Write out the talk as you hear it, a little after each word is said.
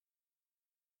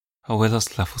Oh, we're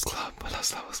Lost Levels Club. We're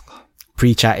Lost Levels Club.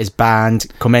 Pre-chat is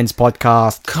banned. Commence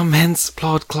podcast. Commence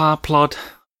plod.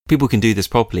 People can do this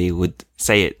properly would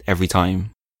say it every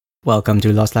time. Welcome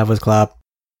to Lost Levels Club.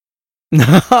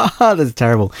 That's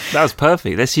terrible. That was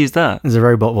perfect. Let's use that. There's a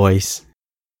robot voice.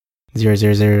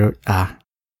 000. Have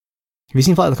you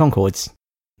seen Flight of the Conchords?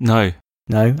 No.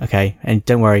 No? Okay. And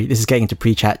don't worry, this is getting into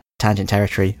pre-chat tangent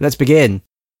territory. Let's begin.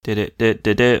 Did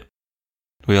it.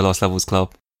 We are Lost Levels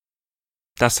Club.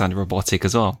 That sounded robotic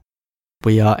as well.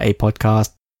 We are a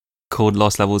podcast called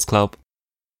Lost Levels Club.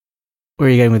 Where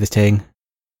are you going with this ting?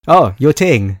 Oh, you're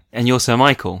Ting. And you're Sir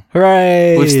Michael.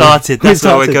 Hooray! We've started. That's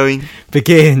where we're going.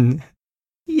 Begin.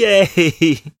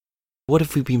 Yay! What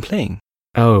have we been playing?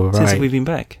 Oh, right. Since we've been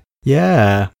back.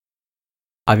 Yeah.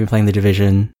 I've been playing The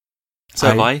Division. So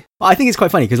have I. I think it's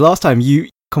quite funny because last time you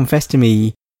confessed to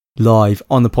me live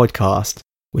on the podcast,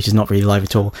 which is not really live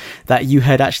at all, that you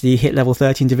had actually hit level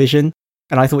 13 Division.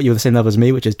 And I thought you were the same level as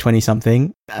me, which is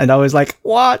 20-something. And I was like,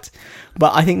 what?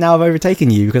 But I think now I've overtaken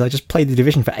you because I just played The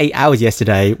Division for 8 hours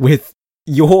yesterday with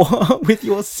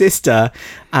your sister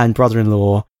and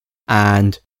brother-in-law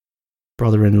and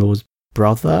brother-in-law's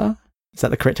brother? Is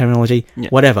that the correct terminology? Yeah.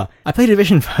 Whatever. I played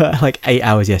Division for like 8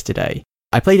 hours yesterday.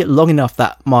 I played it long enough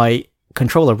that my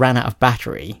controller ran out of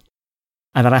battery.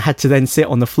 And then I had to then sit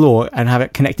on the floor and have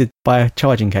it connected by a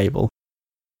charging cable.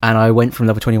 And I went from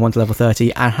level 21 to level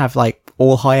 30 and have like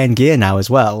all high-end gear now as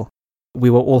well.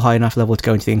 We were all high enough level to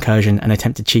go into the incursion and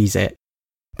attempt to cheese it.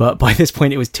 But by this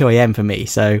point it was 2 a.m. for me,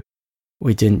 so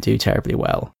we didn't do terribly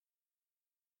well.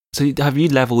 So have you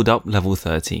leveled up level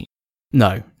 30?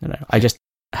 No. I just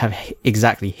have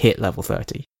exactly hit level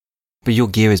 30. But your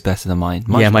gear is better than mine.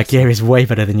 My gear is way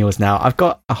better than yours now. I've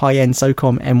got a high-end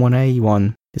SOCOM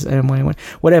M1A1. Is it M1A1?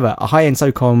 Whatever. A high-end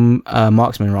SOCOM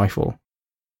marksman rifle.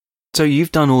 So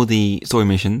you've done all the story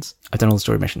missions. I've done all the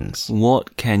story missions.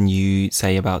 What can you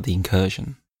say about the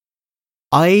incursion?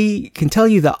 I can tell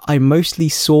you that I mostly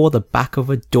saw the back of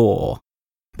a door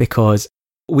because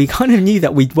we kind of knew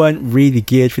that we weren't really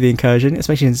geared for the incursion,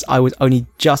 especially since I was only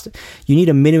just... You need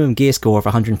a minimum gear score of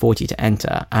 140 to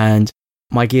enter, and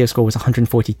my gear score was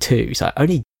 142, so I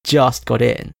only just got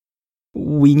in.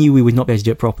 We knew we would not be able to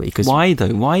do it properly. Why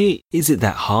though? Why is it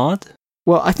that hard?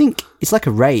 Well, I think it's like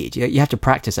a raid. You have to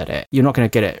practice at it. You're not going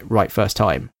to get it right first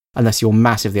time, unless you're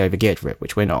massively overgeared for it,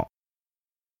 which we're not.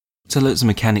 So loads of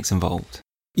mechanics involved.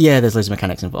 Yeah, there's loads of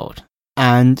mechanics involved.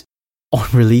 And on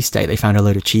release day, they found a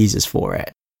load of cheeses for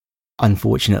it,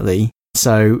 unfortunately.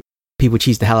 So people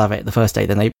cheesed the hell out of it the first day,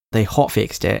 then they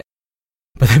hotfixed it,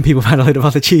 but then people found a load of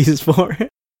other cheeses for it.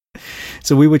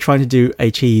 So we were trying to do a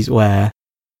cheese where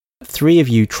 3 of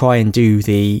you try and do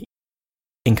the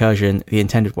incursion the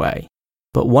intended way,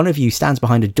 but one of you stands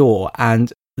behind a door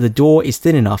and the door is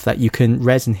thin enough that you can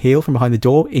res and heal from behind the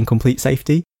door in complete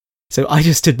safety. So I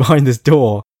just stood behind this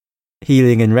door,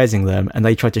 healing and resing them, and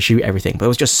they tried to shoot everything, but it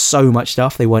was just so much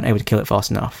stuff, they weren't able to kill it fast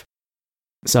enough.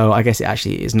 So I guess it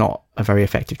actually is not a very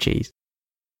effective cheese.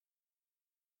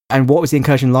 And what was the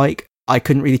incursion like? I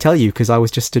couldn't really tell you because I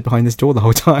was just stood behind this door the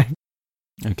whole time.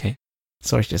 Okay.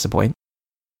 Sorry to disappoint.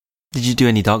 Did you do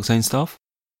any Dark Zone stuff?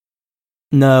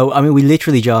 No, I mean, we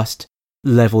literally just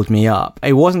leveled me up.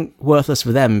 It wasn't worthless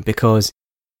for them because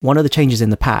one of the changes in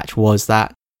the patch was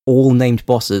that all named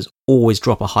bosses always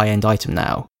drop a high-end item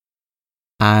now.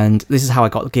 And this is how I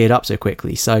got geared up so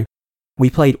quickly. So we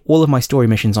played all of my story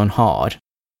missions on hard,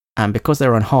 and because they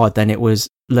were on hard, then it was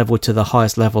leveled to the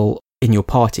highest level in your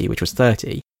party, which was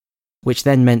 30, which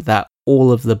then meant that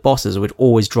all of the bosses would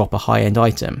always drop a high-end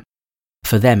item,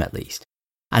 for them at least.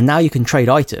 And now you can trade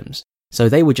items. So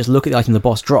they would just look at the item the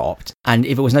boss dropped, and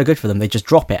if it was no good for them, they'd just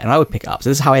drop it, and I would pick it up. So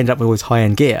this is how I ended up with all this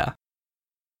high-end gear.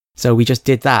 So we just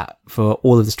did that for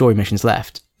all of the story missions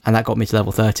left, and that got me to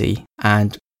level 30,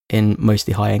 and in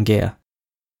mostly high-end gear.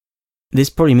 This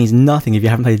probably means nothing if you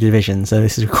haven't played The Division, so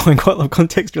this is requiring quite a lot of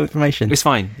contextual information. It's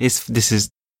fine. We're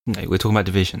talking about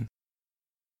Division.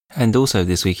 And also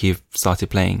this week you've started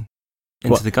playing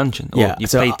Enter the Gungeon. Or you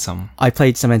played some. I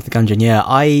played some Enter the Gungeon, yeah.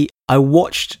 I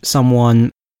watched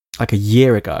someone like a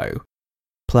year ago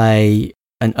play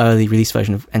an early release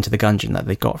version of Enter the Gungeon that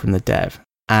they got from the dev,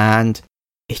 and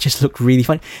it just looked really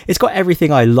fun. It's got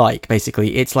everything I like,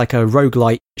 basically. It's like a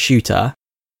roguelite shooter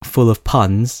full of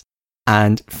puns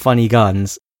and funny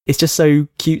guns. It's just so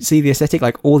cutesy, the aesthetic.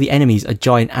 Like, all the enemies are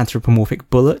giant anthropomorphic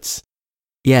bullets.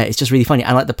 Yeah, it's just really funny.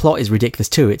 And like, the plot is ridiculous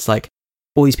too. It's like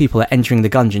all these people are entering the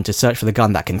Gungeon to search for the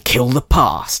gun that can kill the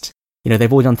past. You know,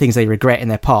 they've all done things they regret in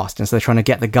their past, and so they're trying to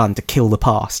get the gun to kill the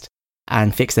past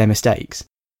and fix their mistakes.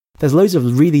 There's loads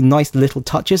of really nice little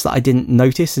touches that I didn't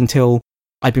notice until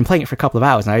I'd been playing it for a couple of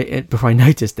hours before I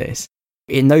noticed this.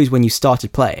 it knows when you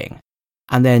started playing.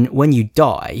 And then when you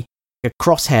die, a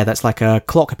crosshair that's like a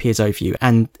clock appears over you,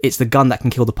 and it's the gun that can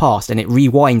kill the past, and it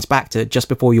rewinds back to just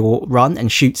before your run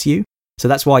and shoots you. So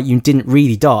that's why you didn't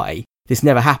really die. This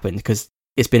never happened because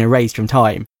it's been erased from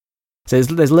time. So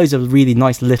there's loads of really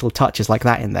nice little touches like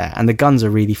that in there, and the guns are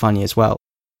really funny as well.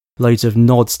 Loads of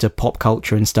nods to pop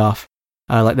culture and stuff.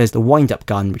 Like there's the wind-up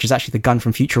gun, which is actually the gun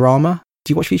from Futurama.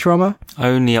 Do you watch Futurama?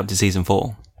 Only up to season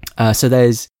 4. So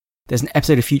there's an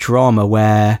episode of Futurama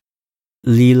where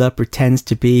Leela pretends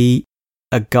to be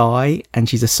a guy and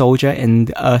she's a soldier in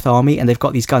the Earth Army, and they've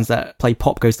got these guns that play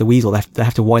Pop Goes the Weasel. They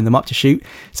have to wind them up to shoot.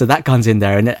 So that gun's in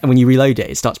there, and when you reload it,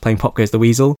 it starts playing Pop Goes the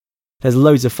Weasel. There's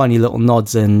loads of funny little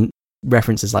nods and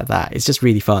references like that. It's just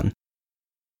really fun.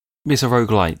 It's a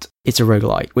roguelite. It's a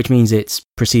roguelite, which means it's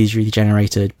procedurally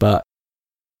generated, but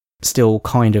still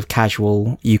kind of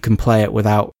casual. You can play it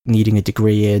without needing a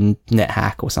degree in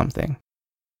NetHack or something.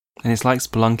 And it's like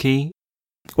Spelunky?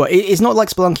 Well, it's not like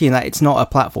Spelunky in that it's not a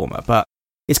platformer, but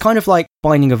it's kind of like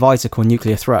Binding of Isaac or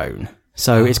Nuclear Throne.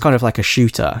 So it's kind of like a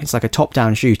shooter. It's like a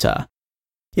top-down shooter.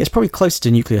 Yeah, it's probably closer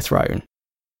to Nuclear Throne.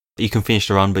 You can finish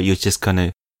the run, but you're just going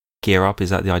to gear up. Is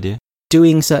that the idea?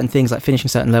 Doing certain things like finishing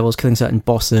certain levels, killing certain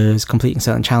bosses, completing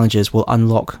certain challenges will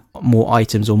unlock more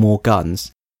items or more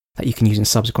guns that you can use in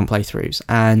subsequent playthroughs.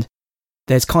 And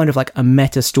there's kind of like a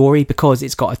meta story because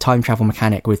it's got a time travel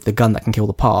mechanic with the gun that can kill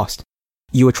the past.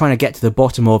 You were trying to get to the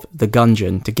bottom of the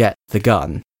gungeon to get the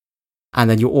gun. And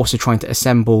then you're also trying to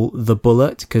assemble the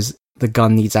bullet because the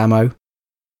gun needs ammo.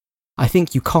 I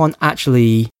think you can't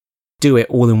actually do it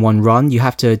all in one run. You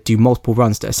have to do multiple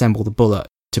runs to assemble the bullet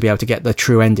to be able to get the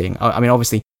true ending. I mean,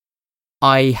 obviously,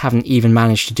 I haven't even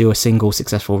managed to do a single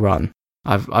successful run.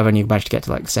 I've only managed to get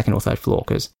to like the second or third floor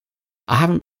because I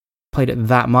haven't played it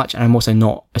that much, and I'm also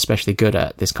not especially good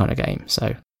at this kind of game.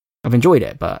 So I've enjoyed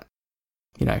it, but,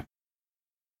 you know.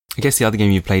 I guess the other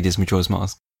game you played is Majora's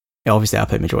Mask. Yeah, obviously, I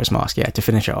played Majora's Mask, yeah, to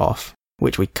finish it off,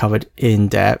 which we covered in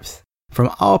depth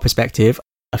from our perspective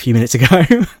a few minutes ago.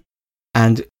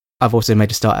 And I've also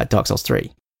made a start at Dark Souls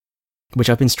 3, which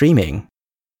I've been streaming.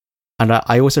 And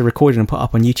I also recorded and put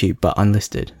up on YouTube, but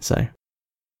unlisted, so...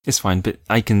 It's fine, but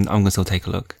I'm going to still take a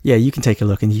look. Yeah, you can take a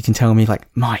look and you can tell me, like,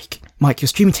 Mike, your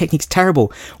streaming technique's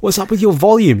terrible. What's up with your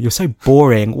volume? You're so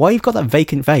boring. Why you've got that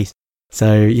vacant face?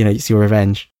 So, you know, it's your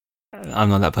revenge. I'm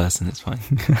not that person, it's fine.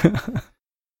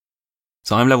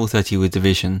 So I'm level 30 with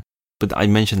Division, but I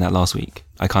mentioned that last week.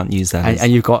 I can't use that.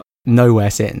 And you've got nowhere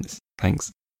since.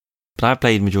 Thanks. But I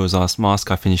played Majora's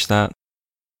Mask, I finished that.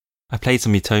 I played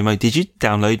some Miitomo. Did you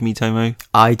download Miitomo?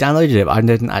 I downloaded it, but I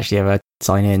didn't actually ever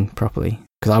sign in properly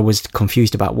because I was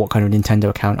confused about what kind of Nintendo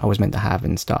account I was meant to have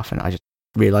and stuff, and I just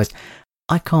realised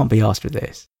I can't be asked with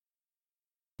this.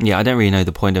 Yeah, I don't really know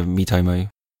the point of Miitomo.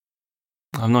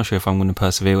 I'm not sure if I'm going to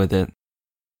persevere with it.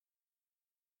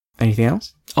 Anything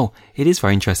else? Oh, it is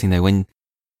very interesting though when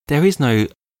there is no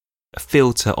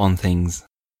filter on things.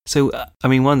 So, I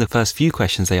mean, one of the first few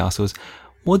questions they asked was,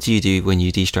 what do you do when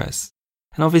you de-stress?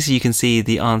 And obviously you can see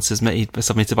the answers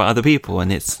submitted by other people,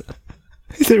 and it's...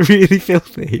 Is it really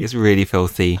filthy? It's really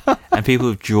filthy. And people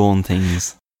have drawn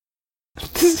things.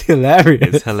 This is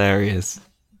hilarious. It's hilarious.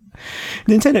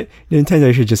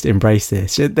 Nintendo should just embrace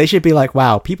this. They should be like,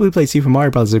 wow, people who play Super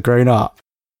Mario Bros. Have grown up.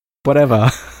 Whatever.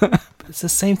 It's the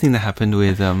same thing that happened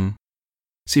with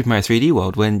Super Mario 3D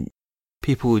World when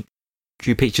people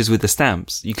drew pictures with the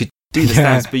stamps. You could do the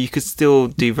stamps, but you could still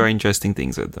do very interesting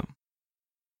things with them.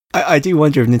 I do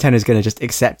wonder if Nintendo's going to just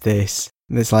accept this.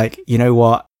 And it's like, you know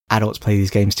what? Adults play these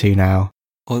games too now.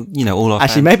 Or, you know, all our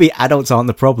Actually, maybe adults aren't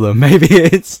the problem. Maybe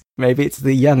it's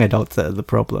the young adults that are the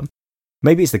problem.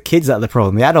 Maybe it's the kids that are the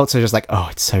problem. The adults are just like, oh,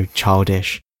 it's so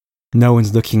childish. No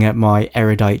one's looking at my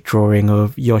erudite drawing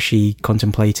of Yoshi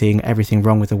contemplating everything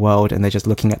wrong with the world, and they're just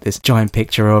looking at this giant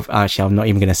picture of... Actually, I'm not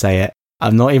even going to say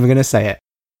it.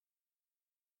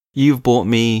 You've bought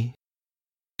me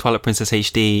Twilight Princess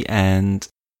HD and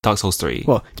Dark Souls 3.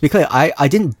 Well, to be clear, I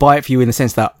didn't buy it for you in the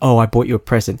sense that, oh, I bought you a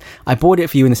present. I bought it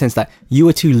for you in the sense that you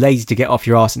were too lazy to get off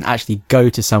your ass and actually go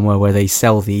to somewhere where they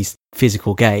sell these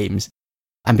physical games.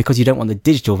 And because you don't want the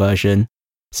digital version...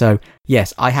 So,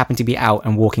 yes, I happened to be out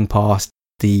and walking past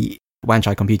the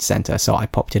Wanchai Computer Centre, so I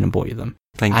popped in and bought you them.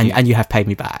 Thank you. And you have paid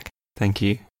me back. Thank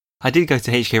you. I did go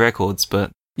to HK Records, but...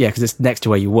 Yeah, because it's next to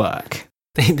where you work.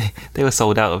 They were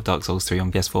sold out of Dark Souls 3 on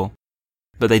PS4.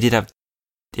 But they did have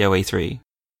DOA 3.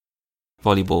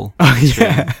 Volleyball. Oh,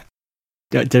 yeah.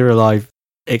 Dead or Alive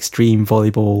Extreme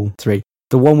Volleyball 3.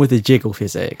 The one with the jiggle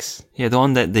physics. Yeah, the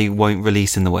one that they won't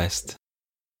release in the West.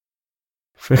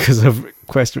 Because of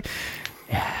question...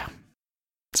 Yeah.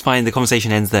 It's fine. The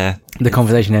conversation ends there. The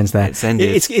conversation ends there. It's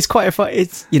ended. It's quite a fun.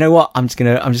 It's, you know what? I'm just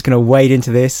gonna wade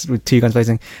into this with Two Guns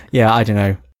Blazing. Yeah, I don't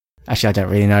know. Actually, I don't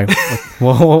really know.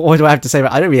 what do I have to say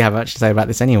about? I don't really have much to say about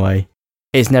this anyway.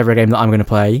 It's never a game that I'm going to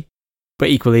play. But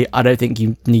equally, I don't think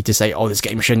you need to say, "Oh, this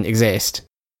game shouldn't exist."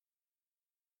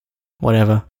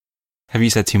 Whatever. Have you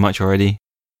said too much already?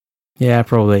 Yeah,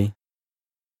 probably.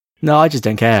 No, I just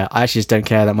don't care. I actually just don't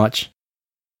care that much.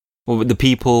 Well, with the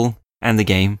people and the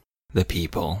game. The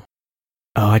people.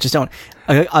 Oh, I just don't.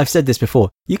 I've said this before.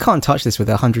 You can't touch this with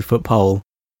a 100-foot pole.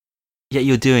 Yet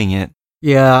you're doing it.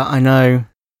 Yeah, I know.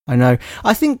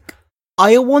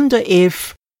 I wonder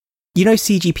if, you know,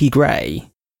 CGP Grey?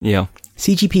 Yeah.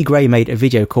 CGP Grey made a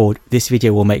video called "This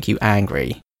Video Will Make You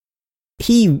Angry."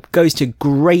 He goes to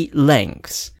great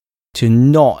lengths to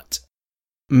not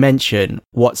mention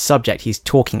what subject he's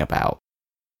talking about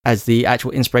as the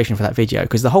actual inspiration for that video,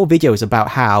 because the whole video is about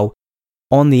how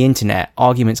on the internet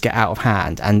arguments get out of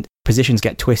hand and positions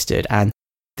get twisted and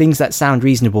things that sound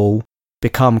reasonable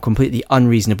become completely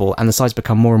unreasonable and the sides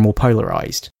become more and more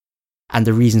polarized, and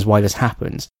the reasons why this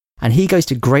happens. And he goes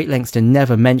to great lengths to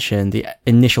never mention the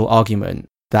initial argument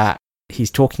that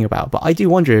he's talking about. But I do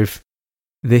wonder if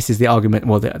this is the argument,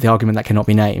 well, the argument that cannot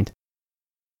be named.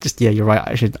 Just, yeah, you're right.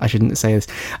 I shouldn't say this.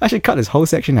 I should cut this whole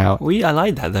section out. I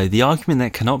like that though. The argument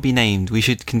that cannot be named. We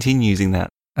should continue using that.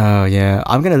 Oh yeah,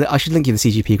 I should link you the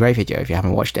CGP Grey video if you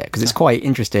haven't watched it, because it's quite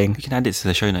interesting. We can add it to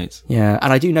the show notes. Yeah,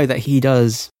 and I do know that he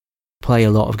does play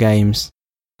a lot of games.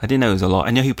 I didn't know it was a lot.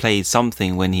 I know he plays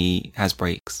something when he has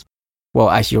breaks. Well,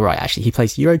 actually, you're right. Actually, he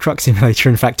plays Euro Truck Simulator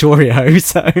and Factorio.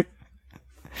 So,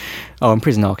 and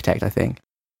Prison Architect, I think.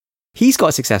 He's got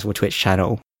a successful Twitch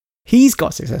channel.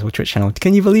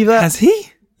 Can you believe that? Has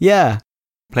he? Yeah.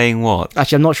 Playing what?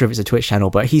 Actually, I'm not sure if it's a Twitch channel,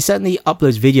 but he certainly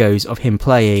uploads videos of him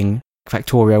playing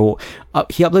Factorio. Or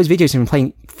he uploads videos of him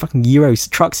playing fucking Euro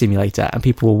Truck Simulator, and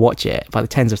people will watch it by the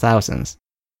tens of thousands.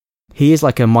 He is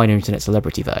like a minor internet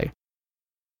celebrity, though.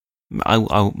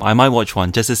 I might watch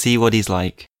one just to see what he's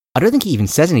like. I don't think he even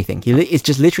says anything. It's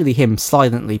just literally him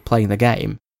silently playing the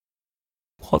game.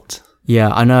 What? Yeah,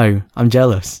 I know. I'm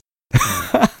jealous.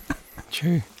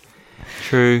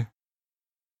 True.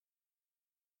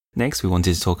 Next, we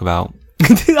wanted to talk about...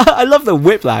 I love the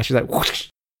whiplash. It's like, whoosh.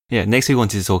 Yeah, next we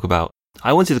wanted to talk about...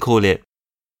 I wanted to call it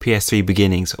PS3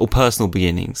 beginnings, or personal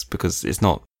beginnings, because it's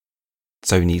not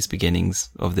Sony's beginnings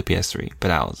of the PS3,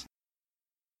 but ours.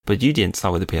 But you didn't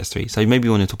start with the PS3, so maybe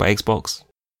you want to talk about Xbox?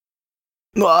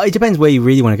 Well, it depends where you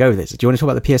really want to go with this. Do you want to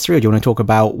talk about the PS3, or do you want to talk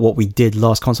about what we did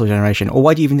last console generation? Or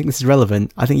why do you even think this is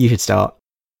relevant? I think you should start.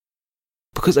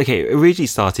 Because, okay, it originally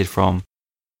started from,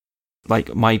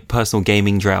 like, my personal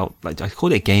gaming drought. Like, I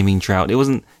called it a gaming drought. It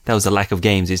wasn't there was a lack of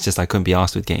games, it's just I couldn't be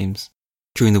asked with games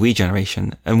during the Wii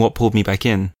generation. And what pulled me back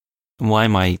in? And why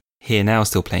am I here now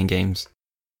still playing games?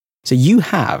 So you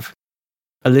have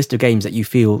a list of games that you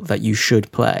feel that you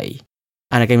should play,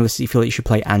 and a game list that you feel that you should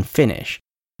play and finish,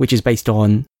 which is based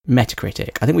on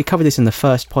Metacritic. I think we covered this in the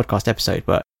first podcast episode,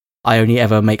 but I only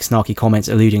ever make snarky comments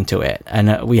alluding to it,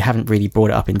 and we haven't really brought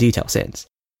it up in detail since.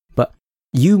 But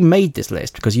you made this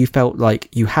list because you felt like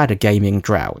you had a gaming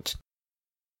drought,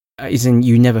 as in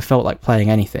you never felt like playing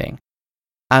anything.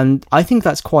 And I think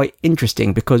that's quite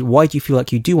interesting, because why do you feel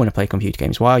like you do want to play computer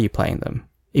games? Why are you playing them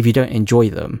if you don't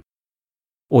enjoy them?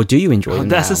 Or do you enjoy them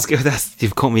now?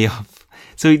 You've caught me up.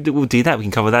 So we'll do that. We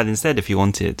can cover that instead if you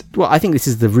wanted. Well, I think this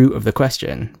is the root of the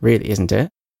question, really, isn't it?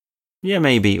 Yeah,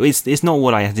 maybe. It's not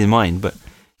what I had in mind, but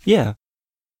yeah.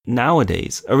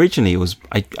 Nowadays, originally it was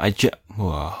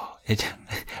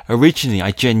originally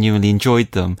I genuinely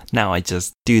enjoyed them. Now I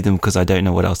just do them because I don't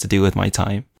know what else to do with my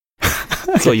time.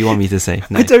 That's what you want me to say.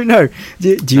 No. I don't know.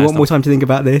 Do you want more time to think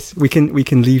about this? We can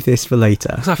leave this for later.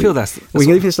 Because I feel we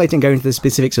can leave this later and go into the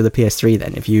specifics of the PS3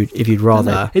 then, if you'd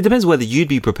rather. It depends whether you'd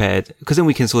be prepared, because then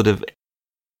we can sort of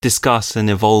discuss and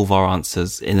evolve our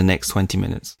answers in the next 20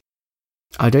 minutes.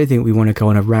 I don't think we want to go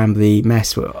on a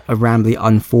rambly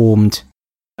unformed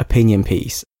opinion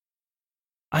piece.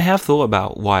 I have thought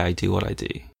about why I do what I do.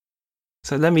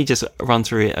 So let me just run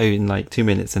through it in like 2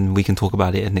 minutes, and we can talk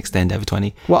about it and extend over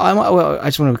 20. Well, I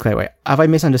just want to be clear. Wait, have I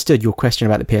misunderstood your question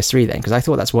about the PS3 then? Because I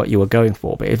thought that's what you were going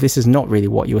for. But if this is not really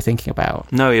what you were thinking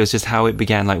about... No, it was just how it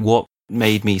began. Like, what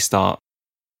made me start,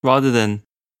 rather than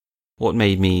what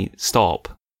made me stop,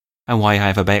 and why I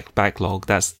have a backlog.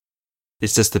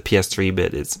 It's just the PS3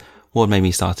 bit. It's what made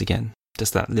me start again.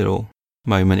 Just that little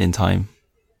moment in time.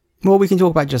 Well, we can talk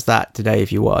about just that today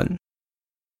if you want.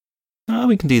 Oh,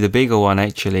 we can do the bigger one,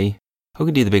 actually. We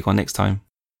can do the big one next time.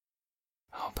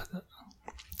 Oh, but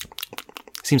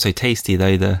it seems so tasty,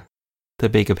 though, the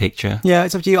bigger picture. Yeah,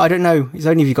 it's up to you. I don't know. It's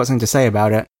only if you've got something to say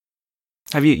about it.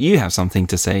 You have something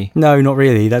to say? No, not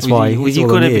really. That's why it's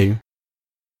all on you.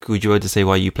 Would you like to say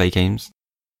why you play games?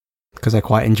 Because I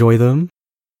quite enjoy them.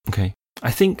 Okay.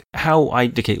 I think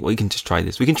we can just try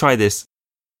this. We can try this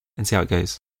and see how it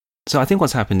goes. So I think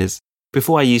what's happened is,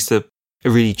 before I used to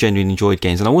really genuinely enjoyed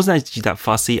games, and I wasn't actually that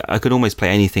fussy. I could almost play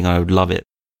anything and I would love it.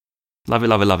 Love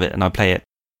it, and I'd play it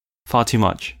far too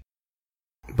much.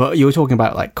 But you were talking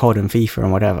about like COD and FIFA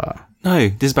and whatever. No,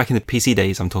 this is back in the PC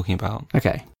days I'm talking about.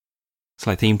 Okay. It's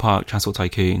like Theme Park, Transport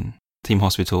Tycoon, Team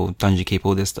Hospital, Dungeon Keep,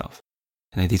 all this stuff.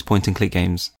 You know, these point and click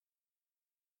games.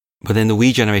 But then the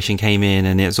Wii generation came in,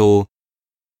 and it's all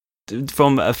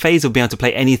from a phase of being able to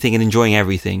play anything and enjoying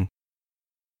everything.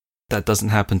 That doesn't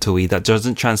happen to Wii. That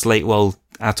doesn't translate well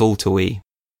at all to Wii.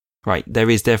 Right, there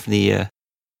is definitely a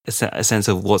sense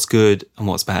of what's good and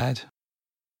what's bad.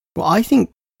 Well, I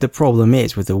think the problem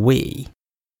is with the Wii,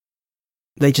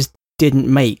 they just didn't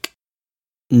make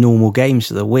normal games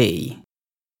for the Wii.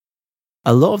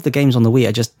 A lot of the games on the Wii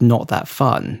are just not that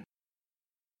fun.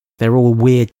 They're all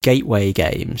weird gateway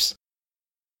games,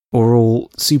 or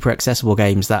all super accessible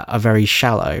games that are very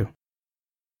shallow.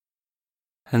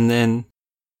 And then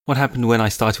what happened when I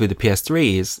started with the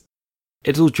PS3 is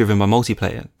it's all driven by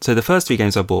multiplayer. So the first 3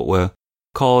 games I bought were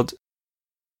COD,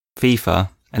 FIFA,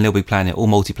 and Little Big Planet, all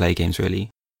multiplayer games really.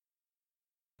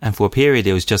 And for a period,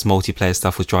 it was just multiplayer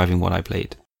stuff was driving what I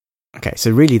played. Okay,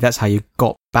 so really that's how you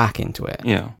got back into it.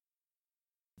 Yeah.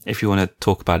 If you want to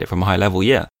talk about it from a high level,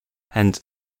 yeah. And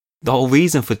the whole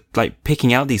reason for like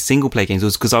picking out these single player games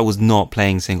was because I was not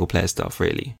playing single player stuff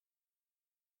really.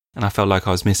 And I felt like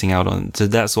I was missing out on. So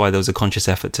that's why there was a conscious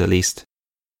effort to at least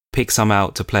pick some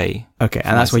out to play. Okay,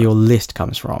 and that's where your list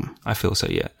comes from. I feel so,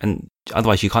 yeah. And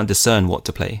otherwise you can't discern what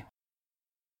to play.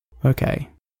 Okay.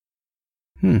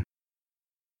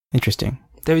 Interesting.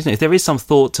 There is some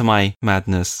thought to my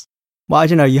madness. Well, I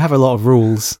don't know, you have a lot of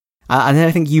rules. And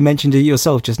I think you mentioned it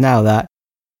yourself just now that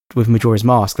with Majora's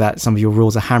Mask, that some of your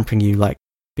rules are hampering you, like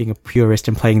being a purist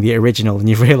and playing the original, and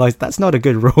you've realised that's not a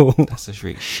good rule. That's a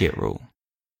really shit rule.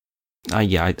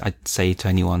 I'd say to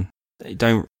anyone,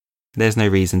 there's no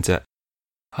reason to.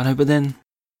 I know, but then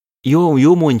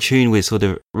you're more in tune with sort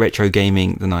of retro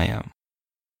gaming than I am.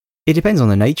 It depends on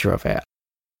the nature of it.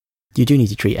 You do need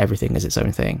to treat everything as its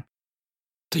own thing.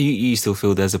 Do you still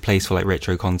feel there's a place for like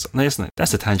retro consoles? No,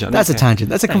 that's a tangent. That's a tangent.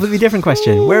 That's a completely different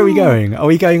question. Where are we going? Are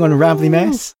we going on a rambly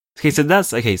mess?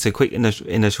 Okay, so quick in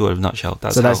a short of nutshell.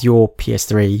 That's your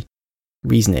PS3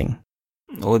 reasoning.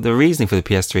 Or the reasoning for the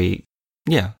PS3,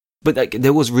 yeah. But like,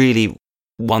 there was really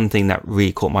one thing that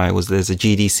really caught my eye was there's a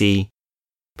GDC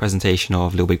presentation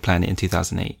of Little Big Planet in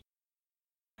 2008.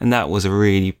 And that was a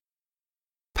really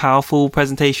powerful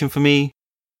presentation for me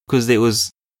because it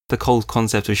was the whole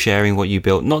concept of sharing what you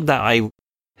built. Not that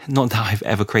I've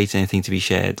ever created anything to be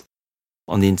shared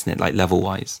on the internet, like level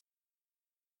wise.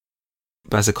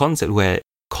 But as a concept where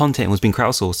content was being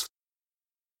crowdsourced,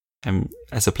 and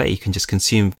as a player you can just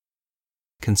consume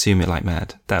it like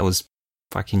mad. That was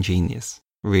fucking genius.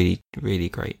 Really, really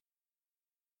great.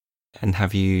 And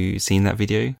have you seen that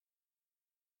video?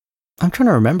 I'm trying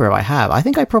to remember if I have. I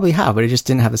think I probably have, but it just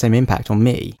didn't have the same impact on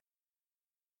me.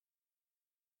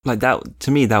 Like that,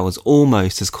 to me, that was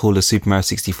almost as cool as Super Mario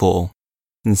 64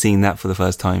 and seeing that for the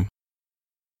first time.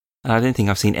 And I don't think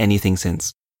I've seen anything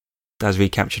since that has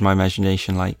recaptured my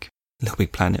imagination like Little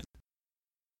Big Planet.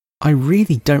 I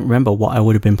really don't remember what I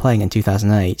would have been playing in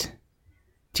 2008.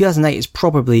 2008 is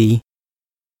probably...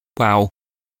 WoW.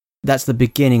 That's the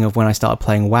beginning of when I started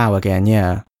playing WoW again,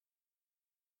 yeah.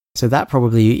 So that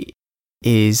probably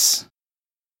is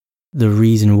the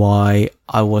reason why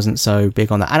I wasn't so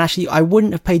big on that. And actually, I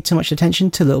wouldn't have paid too much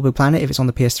attention to Little Big Planet if it's on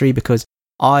the PS3 because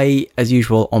I, as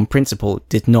usual, on principle,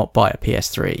 did not buy a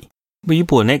PS3. But you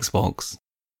bought an Xbox.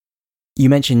 You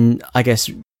mentioned, I guess,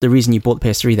 the reason you bought the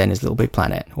PS3 then is Little Big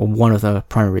Planet, or one of the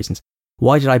primary reasons.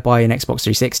 Why did I buy an Xbox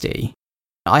 360?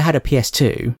 I had a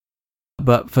PS2,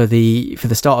 but for the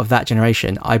start of that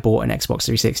generation, I bought an Xbox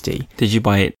 360. Did you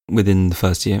buy it within the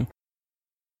first year?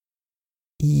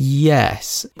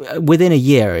 Yes. Within a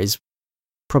year is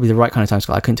probably the right kind of time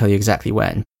scale. I couldn't tell you exactly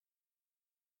when.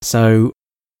 So,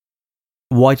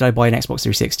 why did I buy an Xbox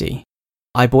 360?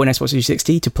 I bought an Xbox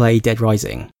 360 to play Dead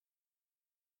Rising.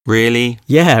 Really?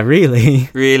 Yeah, really.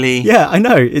 Really? Yeah, I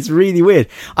know. It's really weird.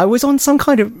 I was on some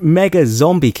kind of mega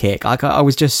zombie kick. I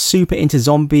was just super into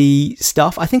zombie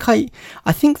stuff. I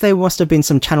think there must have been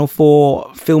some Channel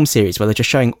 4 film series where they're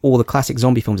just showing all the classic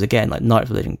zombie films again, like Night of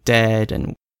the Living Dead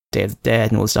and Day of the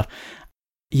Dead and all this stuff.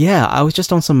 Yeah, I was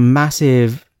just on some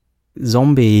massive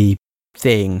zombie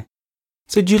thing.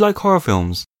 So do you like horror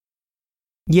films?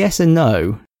 Yes and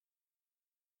no.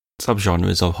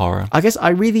 subgenres of horror. I guess I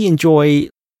really enjoy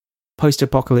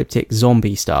post-apocalyptic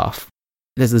zombie stuff.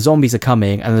 There's the zombies are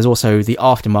coming, and there's also the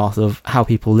aftermath of how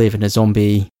people live in a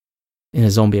zombie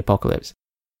apocalypse.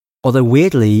 Although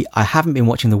weirdly, I haven't been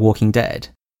watching The Walking Dead,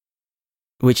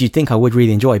 which you'd think I would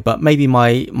really enjoy, but maybe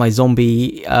my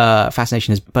zombie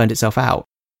fascination has burned itself out.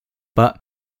 But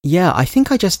yeah, I think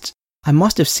I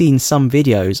must have seen some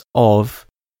videos of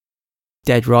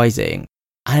Dead Rising,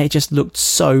 and it just looked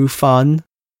so fun.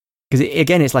 Because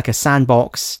again, it's like a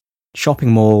sandbox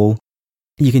shopping mall.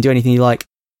 You can do anything you like.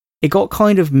 It got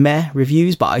kind of meh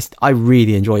reviews, but I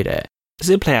really enjoyed it. Does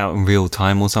it play out in real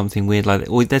time or something weird like that?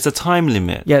 Or there's a time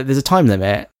limit? Yeah, there's a time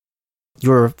limit.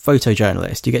 You're a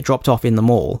photojournalist. You get dropped off in the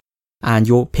mall, and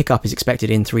your pickup is expected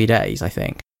in 3 days, I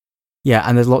think. Yeah,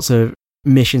 and there's lots of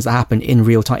missions that happen in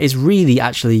real time. It's really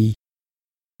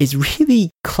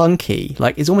clunky.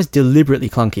 Like, it's almost deliberately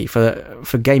clunky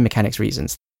for game mechanics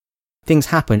reasons. Things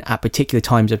happen at particular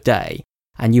times of day,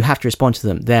 and you have to respond to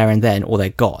them there and then, or they're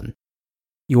gone.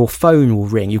 Your phone will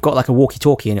ring. You've got like a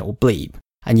walkie-talkie and it will bleep,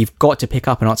 and you've got to pick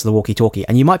up and answer the walkie-talkie.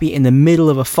 And you might be in the middle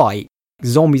of a fight.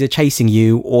 Zombies are chasing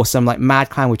you, or some like mad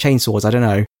clown with chainsaws, I don't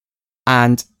know.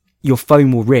 And your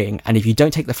phone will ring, and if you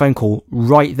don't take the phone call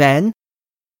right then,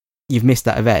 you've missed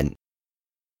that event.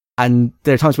 And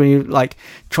there are times when you're like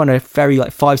trying to ferry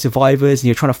like 5 survivors, and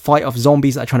you're trying to fight off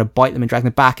zombies that are trying to bite them and drag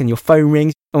them back, and your phone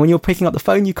rings. And when you're picking up the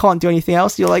phone, you can't do anything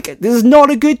else. You're like, this is not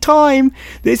a good time.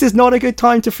 This is not a good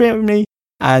time to film me.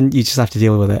 And you just have to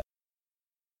deal with it.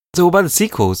 So what about the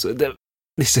sequels?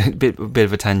 This is a bit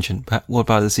of a tangent, but what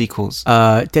about the sequels?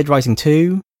 Dead Rising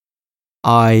 2,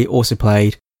 I also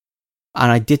played.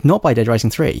 And I did not buy Dead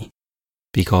Rising 3.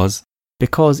 Because?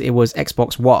 Because it was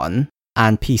Xbox One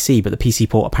and PC, but the PC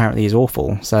port apparently is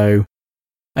awful. So,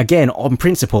 again, on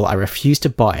principle, I refused to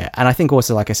buy it. And I think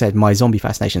also, like I said, my zombie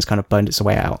fascination's kind of burned its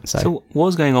way out. So what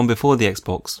was going on before the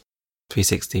Xbox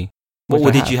 360?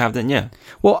 What did you have then? Yeah.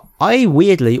 Well, I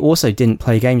weirdly also didn't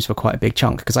play games for quite a big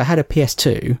chunk, because I had a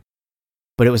PS2,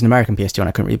 but it was an American PS2 and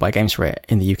I couldn't really buy games for it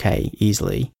in the UK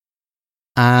easily.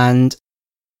 And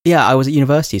yeah, I was at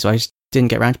university, so I just didn't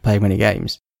get around to playing many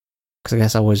games, because I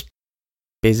guess I was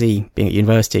busy being at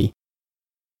university.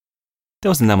 There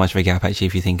wasn't that much of a gap, actually,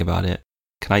 if you think about it.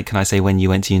 Can I say when you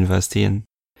went to university? And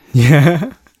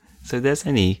yeah. So there's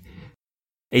only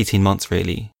 18 months,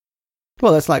 really.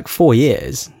 Well, that's like 4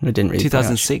 years. I didn't really.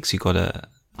 2006, you got a.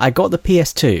 I got the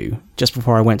PS2 just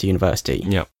before I went to university.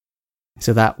 Yep.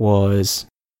 So that was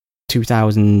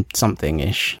 2000 something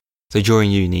ish. So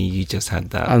during uni, you just had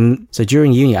that. So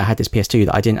during uni, I had this PS2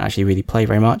 that I didn't actually really play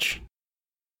very much.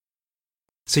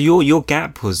 So your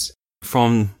gap was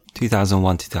from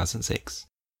 2001 to 2006.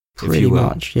 Pretty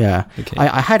much, yeah. Okay.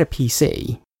 I had a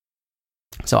PC,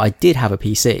 so I did have a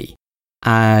PC,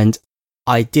 and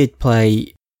I did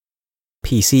play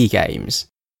PC games,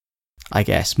 I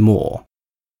guess, more,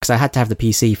 because I had to have the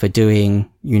PC for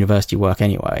doing university work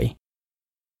anyway.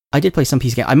 I did play some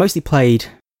PC games. I mostly played...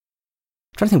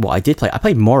 I'm trying to think what I did play. I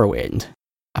played Morrowind.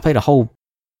 I played a whole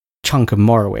chunk of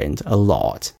Morrowind, a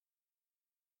lot.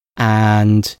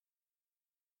 And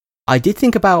I did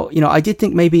think about,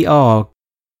 maybe,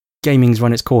 gaming's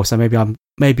run its course, so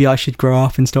maybe I should grow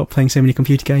up and stop playing so many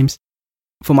computer games.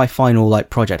 For my final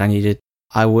project,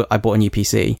 I bought a new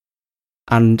PC,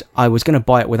 and I was going to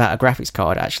buy it without a graphics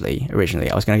card. Actually, originally,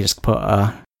 I was going to just put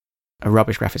a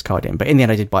rubbish graphics card in, but in the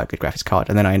end, I did buy a good graphics card,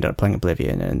 and then I ended up playing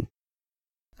Oblivion,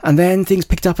 and then things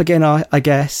picked up again. I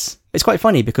guess it's quite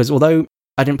funny, because although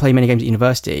I didn't play many games at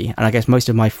university, and I guess most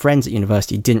of my friends at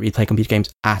university didn't really play computer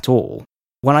games at all,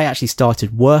 when I actually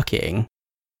started working,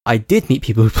 I did meet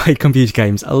people who played computer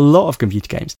games, a lot of computer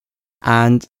games.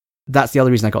 And that's the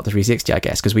other reason I got the 360, I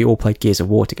guess, because we all played Gears of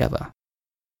War together.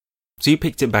 So you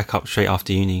picked it back up straight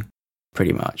after uni?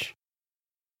 Pretty much.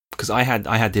 Because I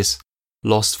had this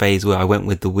lost phase where I went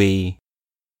with the Wii,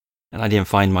 and I didn't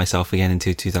find myself again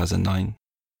until 2009.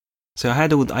 So I had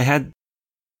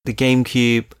the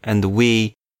GameCube and the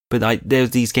Wii, but there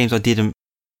was these games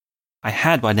I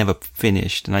had, but I never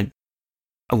finished, and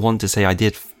I want to say I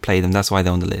did play them. That's why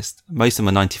they're on the list. Most of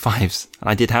them are 95s, and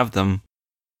I did have them.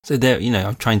 So there,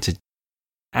 I'm trying to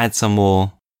add some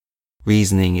more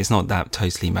reasoning. It's not that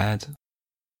totally mad.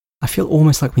 I feel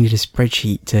almost like we need a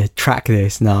spreadsheet to track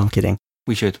this. No, I'm kidding.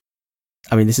 We should.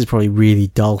 I mean, this is probably really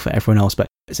dull for everyone else, but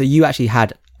so you actually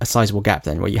had a sizable gap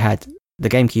then, where you had the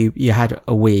GameCube, you had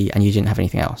a Wii, and you didn't have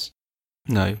anything else.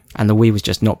 No. And the Wii was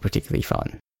just not particularly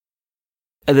fun.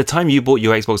 At the time you bought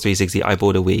your Xbox 360, I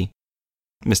bought a Wii.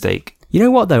 Mistake. You know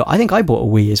what though? I think I bought a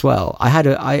Wii as well.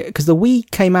 Because the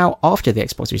Wii came out after the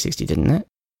Xbox 360, didn't it?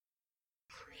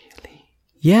 Really?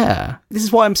 Yeah. This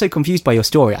is why I'm so confused by your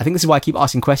story. I think this is why I keep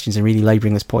asking questions and really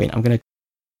labouring this point. I'm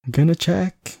gonna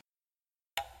check.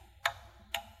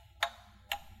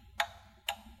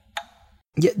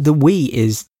 Yeah, the Wii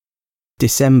is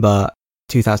December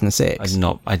 2006. I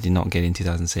did not get in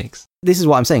 2006. This is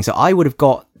what I'm saying. So I would have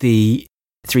got the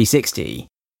 360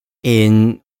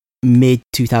 in mid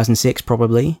 2006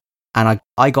 probably, and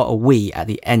I got a Wii at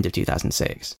the end of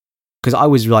 2006 because I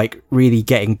was like really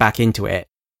getting back into it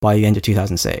by the end of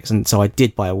 2006, and so I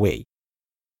did buy a Wii.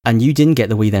 And you didn't get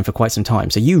the Wii then for quite some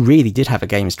time, so you really did have a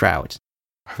games drought.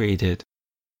 I really did.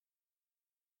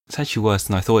 It's actually worse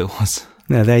than I thought it was.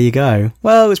 No, there you go.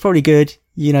 Well, it was probably good.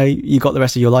 You know, you got the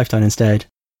rest of your lifetime instead.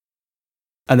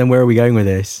 And then where are we going with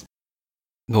this?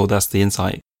 Well, that's the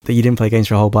insight. That you didn't play games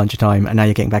for a whole bunch of time, and now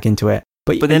you're getting back into it.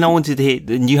 But then I wanted to hear,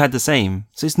 and you had the same.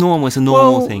 So it's normal. It's a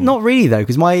normal thing. Not really though,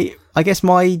 because I guess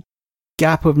my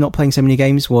gap of not playing so many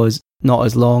games was not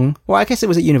as long. Well, I guess it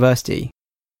was at university.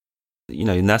 You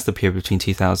know, and that's the period between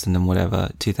 2000 and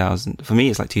whatever. 2000 for me,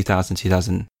 it's like 2000,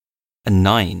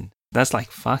 2009. That's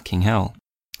like fucking hell.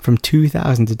 From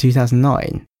 2000 to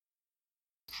 2009.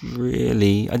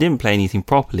 Really, I didn't play anything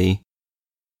properly.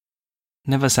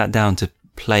 Never sat down to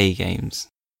play games.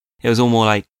 It was all more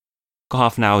like got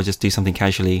half an hour, just do something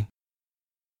casually.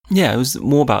 Yeah, it was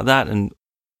more about that and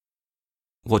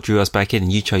what drew us back in.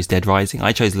 And you chose Dead Rising.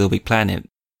 I chose Little Big Planet.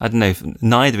 I don't know if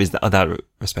neither are that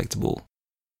respectable.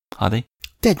 Are they?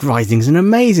 Dead Rising's an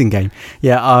amazing game.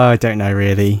 Yeah, I don't know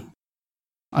really.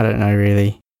 I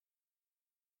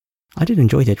did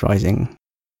enjoy Dead Rising.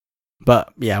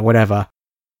 But yeah, whatever.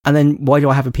 And then why do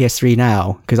I have a PS3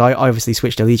 now? Because I obviously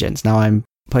switched Allegiance. Now I'm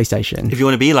PlayStation. If you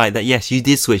want to be like that, yes, you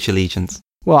did switch Allegiance.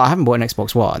 Well, I haven't bought an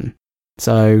Xbox One.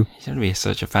 So... You don't be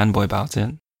such a fanboy about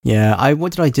it. Yeah,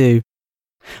 what did I do?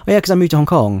 Oh yeah, because I moved to Hong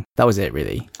Kong. That was it,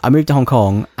 really. I moved to Hong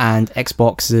Kong and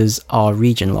Xboxes are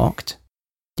region locked.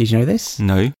 Did you know this?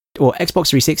 No. Well, Xbox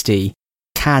 360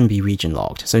 can be region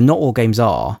locked. So not all games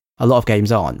are. A lot of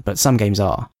games aren't, but some games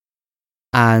are.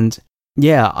 And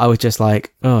yeah, I was just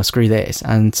like, oh, screw this.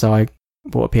 And so I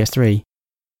bought a PS3.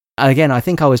 And again, I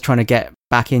think I was trying to get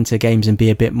back into games and be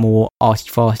a bit more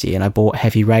arty-farty, and I bought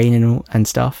Heavy Rain and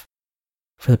stuff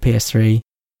for the PS3.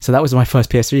 So that was my first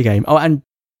PS3 game. Oh, and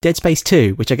Dead Space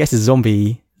 2, which I guess is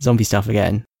zombie stuff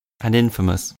again. And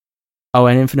Infamous. Oh,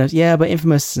 and Infamous. Yeah, but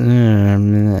Infamous,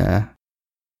 kind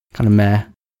of meh.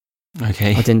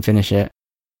 Okay. I didn't finish it.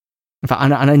 In fact,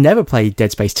 and I never played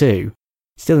Dead Space 2.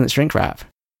 Still in its shrink wrap.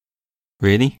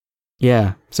 Really?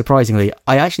 Yeah, surprisingly.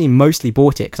 I actually mostly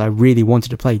bought it because I really wanted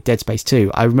to play Dead Space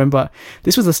 2. I remember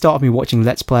this was the start of me watching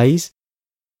Let's Plays.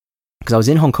 Because I was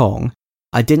in Hong Kong.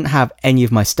 I didn't have any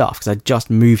of my stuff because I just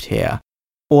moved here.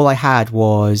 All I had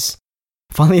was,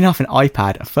 funnily enough, an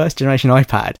iPad, a first generation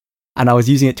iPad. And I was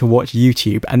using it to watch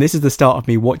YouTube. And this is the start of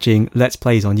me watching Let's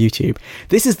Plays on YouTube.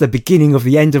 This is the beginning of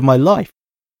the end of my life.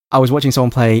 I was watching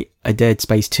someone play a Dead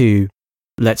Space 2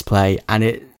 Let's Play, and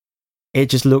it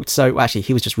just looked so... Actually,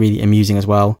 he was just really amusing as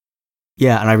well.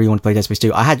 Yeah, and I really wanted to play Dead Space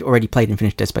 2. I had already played and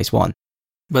finished Dead Space 1.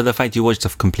 But the fact you watched a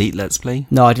complete Let's Play?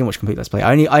 No, I didn't watch complete Let's Play.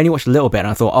 I only watched a little bit, and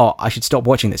I thought, oh, I should stop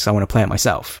watching this because I want to play it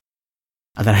myself.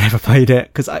 And then I never played it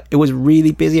because it was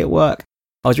really busy at work.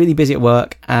 I was really busy at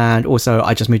work, and also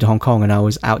I just moved to Hong Kong, and I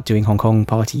was out doing Hong Kong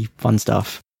party fun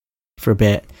stuff for a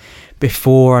bit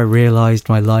before I realised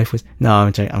my life was... No,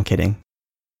 I'm kidding.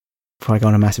 Before I go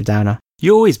on a massive downer.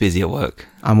 You're always busy at work.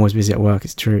 I'm always busy at work.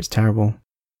 It's true. It's terrible.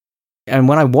 And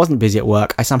when I wasn't busy at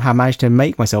work, I somehow managed to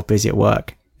make myself busy at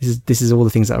work. This is all the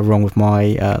things that are wrong with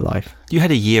my life. You had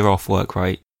a year off work,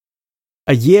 right?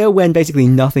 A year when basically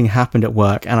nothing happened at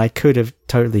work, and I could have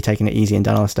totally taken it easy and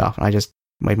done other stuff, and I just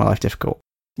made my life difficult.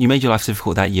 You made your life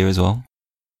difficult that year as well?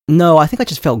 No, I think I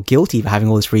just felt guilty for having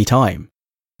all this free time.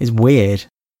 It's weird.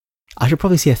 I should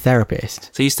probably see a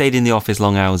therapist. So you stayed in the office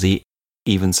long hours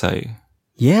even so?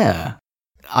 Yeah.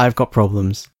 I've got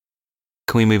problems.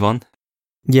 Can we move on?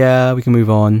 Yeah, we can move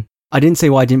on. I didn't say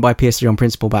why I didn't buy PS3 on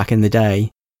principle back in the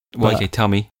day. Well, okay, tell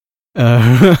me.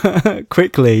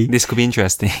 Quickly. This could be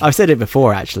interesting. I've said it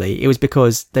before, actually. It was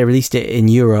because they released it in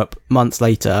Europe months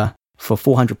later for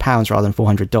 £400 rather than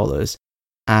 $400.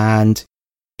 And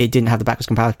it didn't have the backwards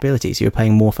compatibility, so you were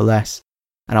paying more for less.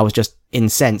 And I was just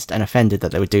incensed and offended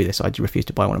that they would do this, so I refused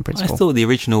to buy one on principle. I thought the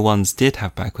original ones did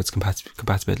have backwards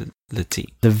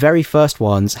compatibility. The very first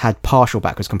ones had partial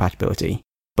backwards compatibility,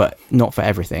 but not for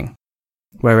everything.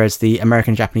 Whereas the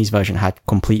American and Japanese version had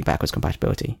complete backwards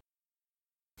compatibility.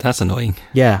 That's annoying.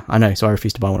 Yeah, I know, so I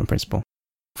refused to buy one on principle.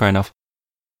 Fair enough.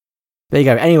 There you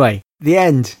go. Anyway, the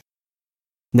end.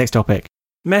 Next topic.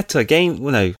 Meta game...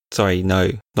 Well, no. Sorry,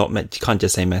 no. Not meta. You can't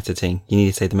just say meta ting. You need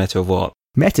to say the meta of what?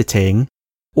 Meta ting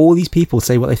all these people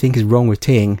say what they think is wrong with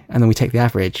Ting, and then we take the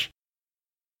average.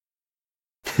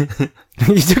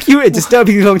 It took you a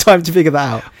disturbingly long time to figure that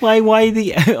out. Why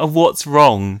the what's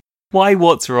wrong? Why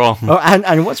what's wrong? Oh,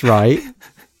 and what's right?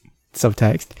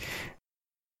 Subtext.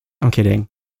 I'm kidding.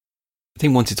 The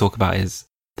thing I want to talk about is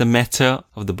the meta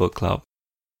of the book club.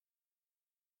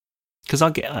 Because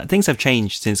things have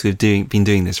changed since we've been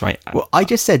doing this, right? Well, I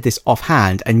just said this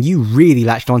offhand, and you really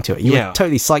latched onto it. You were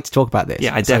totally psyched to talk about this.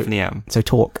 Yeah, I definitely am. So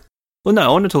talk. Well, no, I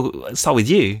want to start with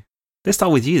you. Let's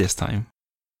start with you this time.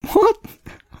 What?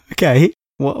 Okay.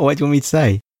 What do you want me to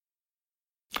say?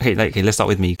 Okay, let's start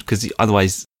with me, because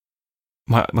otherwise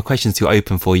my question's too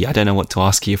open for you. I don't know what to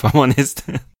ask you, if I'm honest.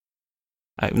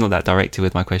 I'm not that directed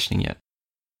with my questioning yet.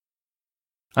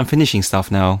 I'm finishing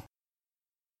stuff now.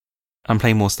 I'm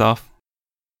playing more stuff.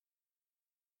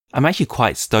 I'm actually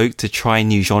quite stoked to try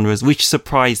new genres, which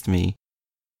surprised me.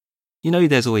 You know,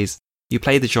 there's always, you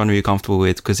play the genre you're comfortable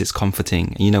with because it's comforting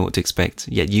and you know what to expect,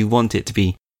 yet you want it to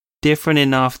be different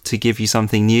enough to give you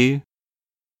something new.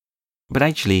 But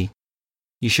actually,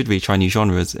 you should really try new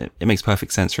genres. It makes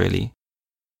perfect sense, really.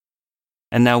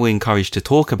 And now we're encouraged to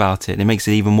talk about it. It makes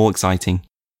it even more exciting,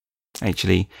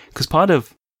 actually. Because part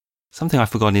of something I've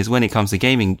forgotten is when it comes to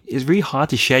gaming, it's really hard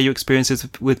to share your experiences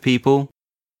with people.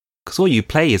 Because what you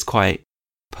play is quite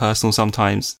personal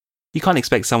sometimes. You can't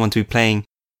expect someone to be playing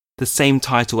the same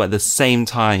title at the same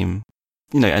time,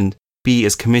 and be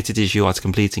as committed as you are to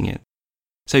completing it.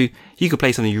 So you could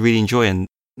play something you really enjoy and,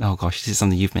 oh gosh, this is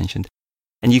something you've mentioned.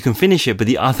 And you can finish it, but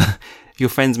your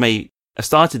friends may have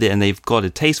started it and they've got a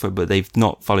taste for it, but they've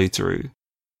not followed through.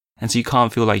 And so you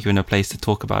can't feel like you're in a place to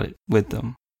talk about it with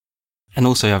them. And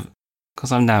also,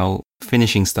 because I'm now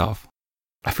finishing stuff,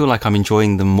 I feel like I'm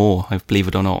enjoying them more, believe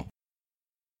it or not.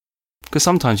 Because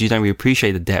sometimes you don't really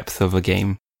appreciate the depth of a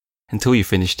game until you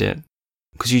finished it.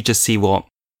 Because you just see what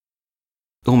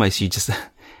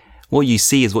you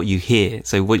see is what you hear.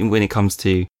 So when it comes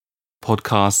to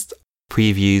podcasts,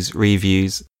 previews,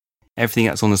 reviews, everything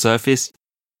that's on the surface,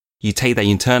 you take that,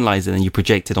 you internalize it, and you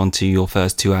project it onto your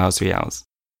first 2 hours, 3 hours.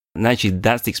 And actually,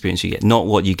 that's the experience you get, not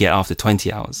what you get after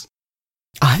 20 hours.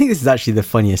 I think this is actually the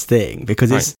funniest thing,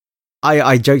 because it's,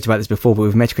 I joked about this before, but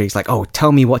with Metacritic, it's like, oh,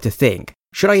 tell me what to think.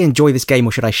 Should I enjoy this game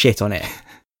or should I shit on it?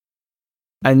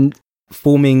 And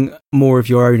forming more of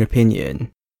your own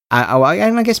opinion. And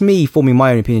I guess me forming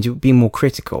my own opinion to be more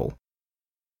critical.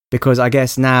 Because I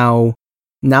guess now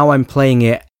I'm playing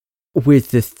it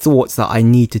with the thoughts that I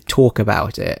need to talk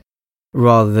about it,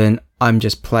 rather than I'm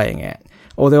just playing it.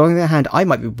 Although on the other hand, I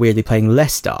might be weirdly playing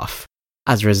less stuff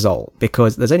as a result,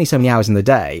 because there's only so many hours in the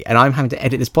day, and I'm having to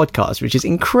edit this podcast, which is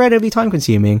incredibly time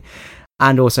consuming,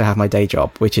 and also have my day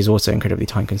job, which is also incredibly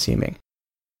time consuming.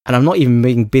 And I'm not even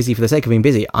being busy for the sake of being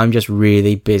busy, I'm just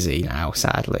really busy now,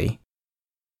 sadly.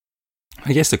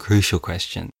 I guess the crucial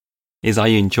question is, are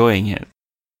you enjoying it?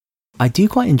 I do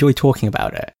quite enjoy talking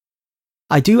about it.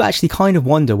 I do actually kind of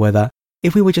wonder whether,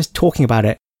 if we were just talking about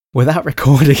it without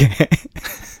recording it,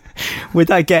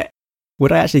 would I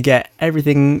actually get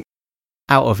everything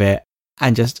out of it,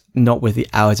 and just not with the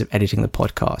hours of editing the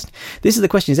podcast? This is the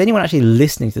question. Is anyone actually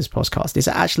listening to this podcast? Is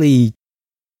it actually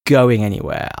going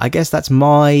anywhere? I guess that's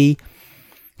my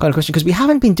kind of question, because we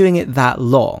haven't been doing it that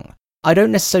long. I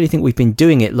don't necessarily think we've been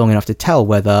doing it long enough to tell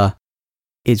whether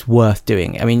it's worth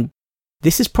doing. I mean,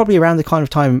 this is probably around the kind of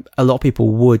time a lot of people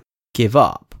would give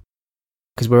up,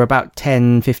 because we're about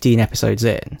 10, 15 episodes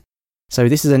in. So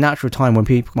this is a natural time when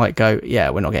people might go, yeah,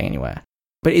 we're not getting anywhere.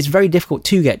 But it's very difficult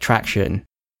to get traction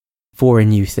for a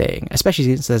new thing, especially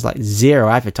since there's like zero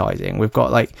advertising. We've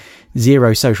got like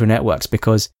zero social networks,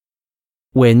 because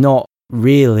we're not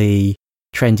really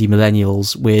trendy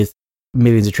millennials with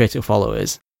millions of Twitter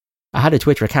followers. I had a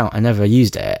Twitter account, I never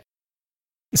used it.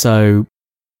 So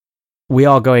we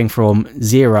are going from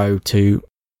zero to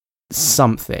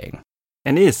something.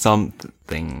 And it is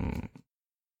something.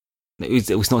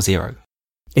 It's not zero.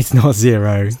 It's not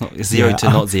zero. It's zero to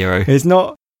not zero.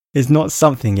 It's not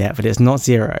something yet, but it's not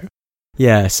zero.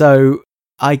 Yeah, so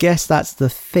I guess that's the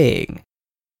thing.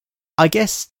 I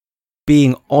guess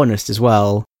being honest as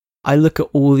well, I look at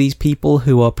all these people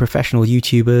who are professional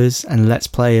YouTubers and Let's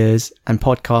Players and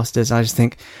podcasters, and I just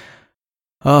think,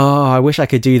 oh, I wish I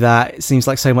could do that. It seems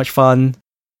like so much fun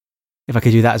if I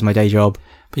could do that as my day job.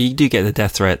 But you do get the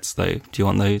death threats, though. Do you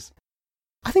want those?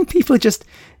 I think people are just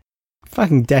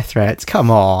fucking death threats. Come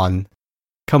on.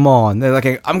 They're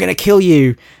like, I'm going to kill you.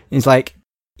 And it's like,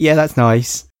 yeah, that's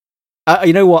nice.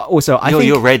 You know what? Also, I think...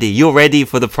 You're ready. You're ready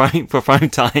for prime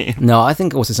time. No, I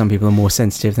think also some people are more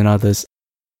sensitive than others.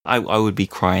 I would be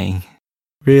crying.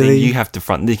 Really? You have to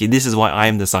front. This is why I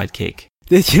am the sidekick.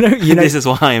 You know, this is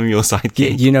why I am your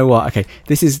sidekick. You know what? Okay,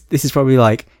 this is probably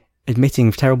like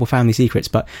admitting terrible family secrets,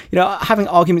 but you know, having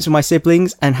arguments with my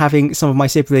siblings and having some of my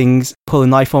siblings pull a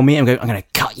knife on me and go, "I'm going to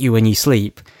cut you when you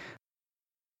sleep."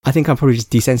 I think I'm probably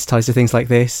just desensitized to things like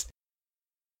this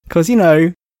because you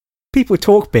know, people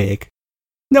talk big.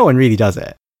 No one really does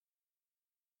it,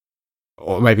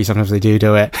 or maybe sometimes they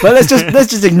do it. But let's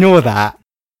just ignore that.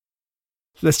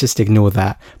 Let's just ignore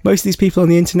that. Most of these people on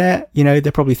the internet, you know,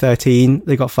 they're probably 13.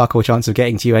 They got fuck all chance of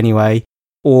getting to you anyway.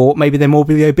 Or maybe they're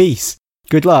morbidly obese.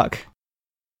 Good luck.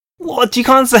 What? You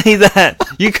can't say that.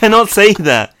 You cannot say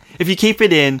that. If you keep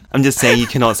it in, I'm just saying you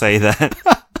cannot say that.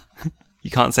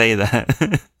 You can't say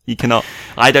that. You cannot.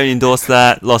 I don't endorse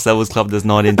that. Lost Levels Club does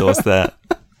not endorse that.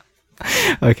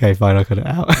 Okay, fine. I'll cut it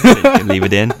out. Leave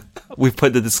it in. We've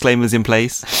put the disclaimers in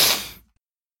place.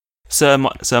 Sir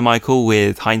Michael,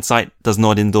 with hindsight, does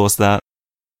not endorse that.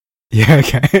 Yeah,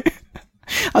 okay.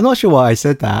 I'm not sure why I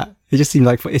said that. It just seemed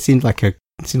like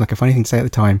a funny thing to say at the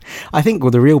time. I think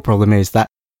the real problem is that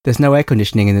there's no air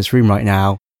conditioning in this room right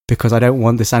now because I don't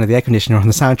want the sound of the air conditioner on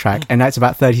the soundtrack, and now it's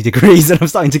about 30 degrees, and I'm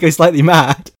starting to go slightly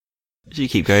mad. Should you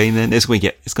keep going then? It's going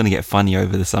to get funnier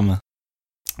over the summer.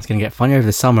 It's going to get funnier over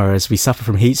the summer as we suffer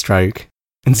from heat stroke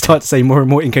and start to say more and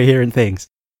more incoherent things.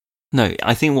 No,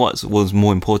 I think what was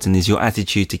more important is your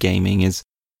attitude to gaming. Is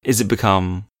it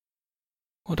become...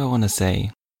 What do I want to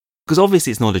say? Because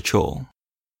obviously it's not a chore.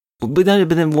 But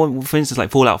then, for instance,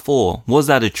 like Fallout 4, was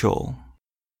that a chore?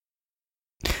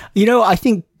 You know, I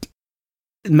think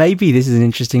maybe this is an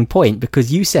interesting point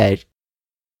because you said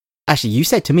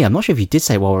to me, I'm not sure if you did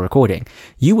say while we're recording,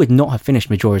 you would not have finished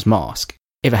Majora's Mask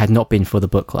if it had not been for the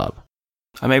book club.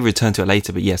 I may return to it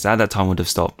later, but yes, at that time I would have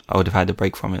stopped. I would have had a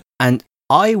break from it. And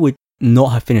I would not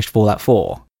have finished Fallout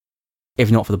 4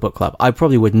 if not for the book club. I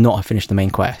probably would not have finished the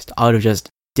main quest. I would have just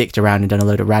dicked around and done a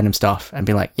load of random stuff and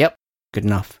been like, yep, good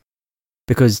enough.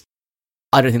 Because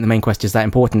I don't think the main quest is that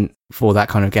important for that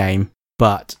kind of game,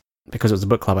 but because it was the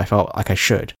book club, I felt like I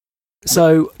should.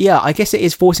 So, yeah, I guess it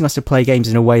is forcing us to play games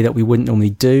in a way that we wouldn't normally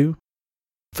do.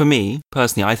 For me,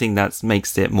 personally, I think that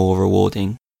makes it more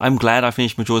rewarding. I'm glad I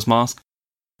finished Majora's Mask,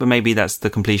 but maybe that's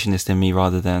the completionist in me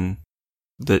rather than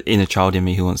the inner child in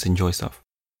me who wants to enjoy stuff.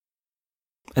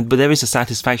 But there is a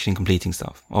satisfaction in completing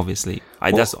stuff, obviously.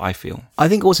 That's what I feel. I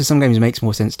think also some games makes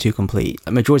more sense to complete.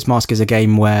 Majora's Mask is a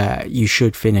game where you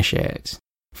should finish it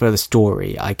for the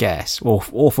story, I guess, or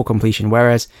for completion.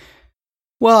 Whereas,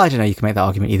 well, I don't know, you can make that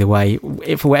argument either way.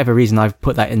 For whatever reason, I've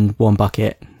put that in one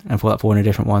bucket and Fallout 4 in a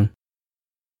different one.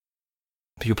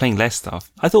 But you're playing less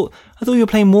stuff. I thought you were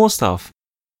playing more stuff.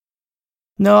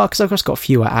 No, because I've just got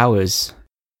fewer hours.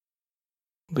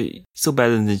 But still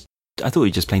better than I thought you were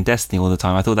just playing Destiny all the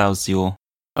time. I thought that was your...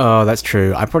 Oh, that's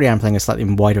true. I probably am playing a slightly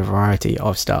wider variety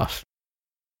of stuff.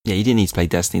 Yeah, you didn't need to play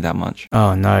Destiny that much.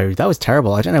 Oh, no. That was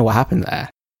terrible. I don't know what happened there.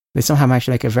 They somehow managed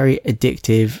to make a very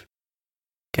addictive...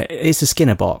 It's a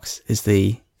Skinner box, is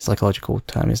the psychological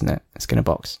term, isn't it? A Skinner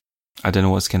box. I don't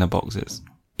know what Skinner box is.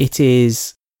 It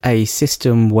is a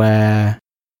system where...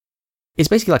 It's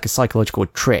basically like a psychological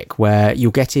trick where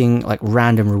you're getting like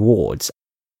random rewards.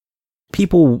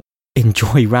 People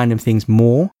enjoy random things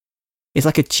more. It's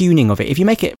like a tuning of it. If you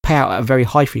make it pay out at a very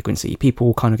high frequency,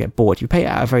 people kind of get bored. If you pay it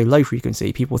at a very low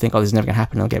frequency, people think, oh, this is never going to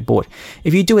happen, I'll get bored.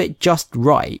 If you do it just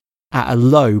right, at a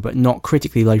low but not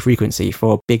critically low frequency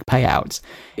for big payouts,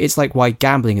 it's like why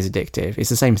gambling is addictive. It's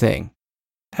the same thing.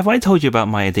 Have I told you about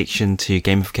my addiction to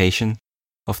gamification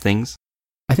of things?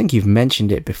 I think you've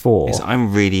mentioned it before. Yes,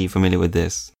 I'm really familiar with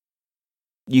this.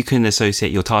 You can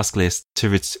associate your task list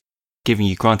to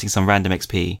granting some random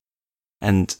XP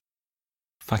and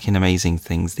fucking amazing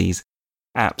things. These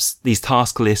apps, these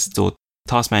task lists or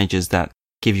task managers that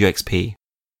give you XP.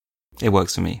 It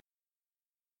works for me.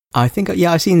 I think,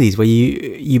 yeah, I've seen these where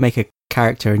you make a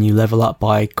character and you level up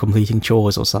by completing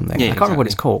chores or something. Yeah, I can't remember what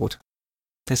it's called.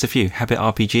 There's a few. Habit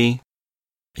RPG.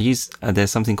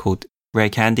 There's something called Rare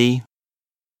Candy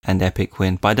and Epic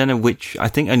Win, but I don't know which. I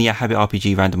think only a Habit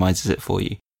RPG randomizes it for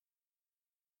you.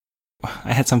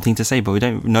 I had something to say, but we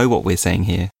don't know what we're saying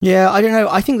here. Yeah, I don't know.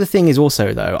 I think the thing is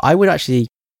also, though,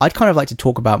 I'd kind of like to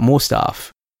talk about more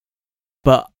stuff,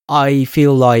 but I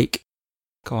feel like...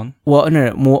 Go on. Well,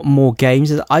 no, more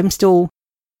games. I'm still,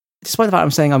 despite the fact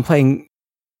I'm saying I'm playing...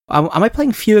 Am I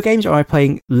playing fewer games or am I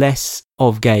playing less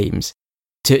of games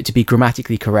to be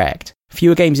grammatically correct?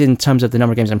 Fewer games in terms of the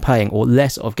number of games I'm playing, or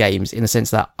less of games in the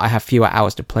sense that I have fewer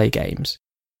hours to play games.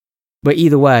 But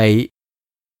either way,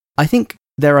 I think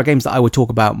there are games that I would talk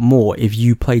about more if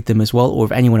you played them as well, or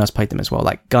if anyone else played them as well,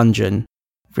 like Gungeon,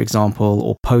 for example,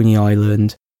 or Pony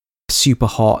Island, Super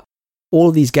Hot, all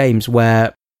of these games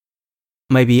where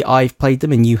maybe I've played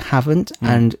them and you haven't,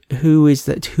 and who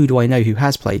do I know who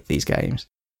has played these games?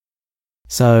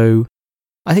 So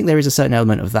I think there is a certain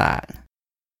element of that.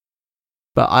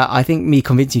 But I think me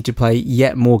convincing you to play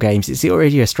yet more games, it's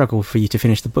already a struggle for you to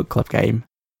finish the book club game.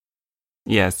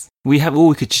 Yes. We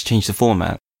could just change the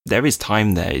format. There is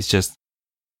time there. It's just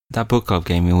that book club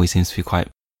game always seems to be quite...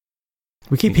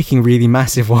 We keep picking really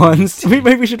massive ones.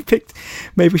 Maybe we should have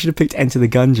picked Enter the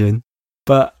Gungeon.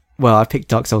 But, well, I picked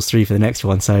Dark Souls 3 for the next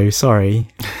one, so sorry.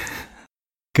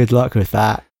 Good luck with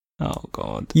that. Oh,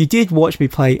 God. You did watch me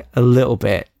play a little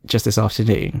bit just this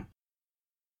afternoon.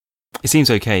 It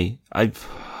seems okay. I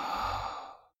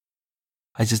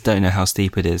just don't know how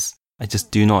steep it is. I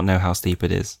just do not know how steep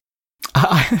it is.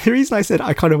 The reason I said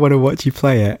I kind of want to watch you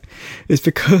play it is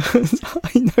because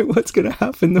I know what's going to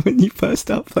happen when you first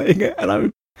start playing it, and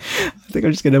I think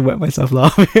I'm just going to wet myself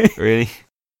laughing. Really?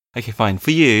 Okay, fine.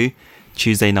 For you,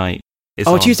 Tuesday night is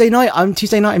on. Tuesday night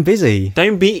I'm busy.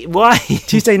 Don't be... Why?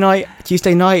 Tuesday night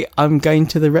I'm going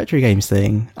to the retro games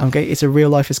thing. It's a real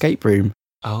life escape room.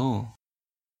 Oh.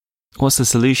 What's the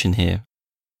solution here?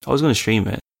 I was going to stream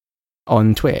it.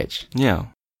 On Twitch? Yeah.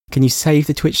 Can you save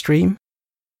the Twitch stream?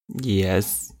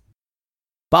 Yes.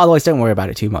 But otherwise, don't worry about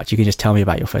it too much. You can just tell me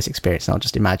about your first experience and I'll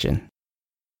just imagine.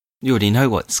 You already know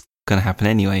what's going to happen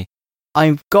anyway.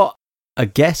 I've got a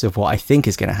guess of what I think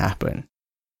is going to happen.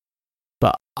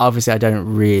 But obviously, I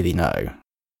don't really know.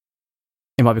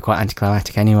 It might be quite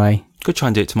anticlimactic anyway. Could try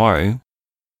and do it tomorrow.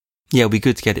 Yeah, it'll be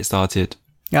good to get it started.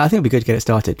 Yeah, I think it'll be good to get it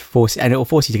started. And it'll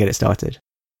force you to get it started.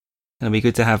 And it'll be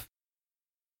good to have...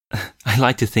 I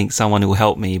like to think someone will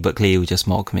help me, but clearly will just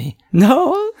mock me.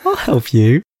 No, I'll help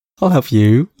you. I'll help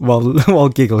you while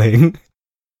giggling.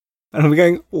 And I'll be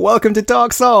going, welcome to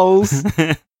Dark Souls!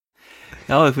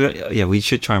 We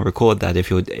should try and record that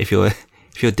if you're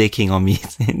dicking on me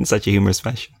in such a humorous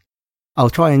fashion. I'll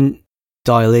try and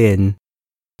dial in.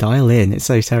 Dial in. It's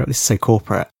so terrible. This is so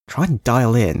corporate. Try and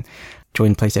dial in.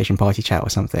 Join PlayStation Party Chat or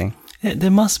something. Yeah,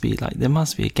 there must be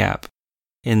a gap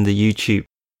in the YouTube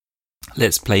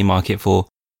Let's Play market for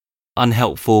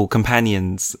unhelpful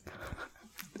companions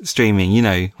streaming,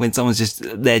 when someone's just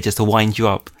there just to wind you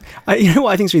up. You know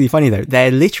what I think is really funny though? There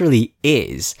literally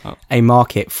is a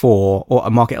market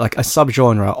like a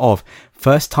subgenre of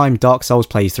first time Dark Souls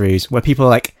playthroughs where people are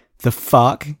like, the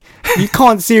fuck? You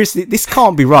can't seriously, this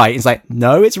can't be right. It's like,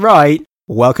 no, it's right.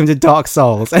 Welcome to Dark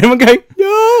Souls. And everyone going,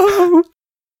 no!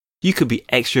 You could be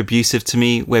extra abusive to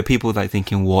me where people are like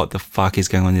thinking, what the fuck is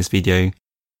going on in this video?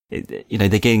 They're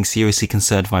getting seriously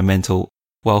concerned for my mental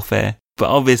welfare. But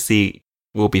obviously,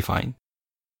 we'll be fine.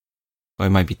 Or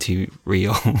it might be too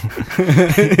real.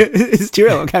 It's too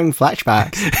real. I'm having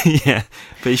flashbacks. Yeah,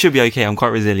 but it should be okay. I'm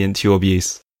quite resilient to your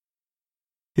abuse.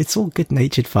 It's all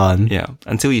good-natured fun. Yeah,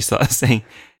 until you start saying,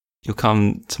 you'll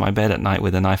come to my bed at night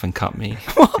with a knife and cut me.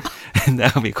 And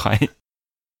that'll be quite...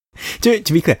 To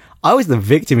be clear, I was the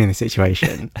victim in the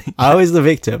situation. I was the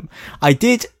victim. I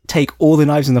did take all the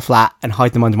knives in the flat and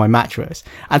hide them under my mattress.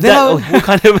 And then what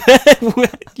kind of...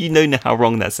 You know how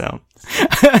wrong that sounds.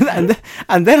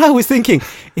 and then I was thinking,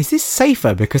 is this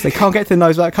safer because they can't get to the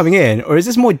knives without coming in? Or is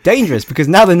this more dangerous because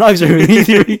now the knives are in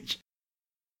easy reach?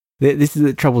 This is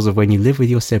the troubles of when you live with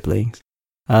your siblings.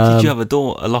 Did you have a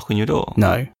lock on your door?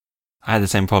 No. I had the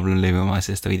same problem living with my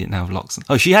sister. We didn't have locks.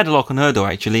 Oh, she had a lock on her door,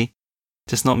 actually.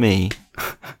 Just not me.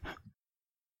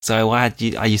 So I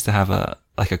used to have a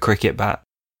cricket bat.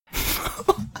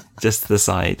 Just to the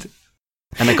side.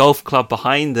 And a golf club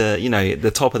behind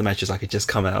the top of the mattress. I could just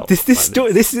come out. This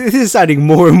is sounding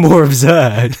more and more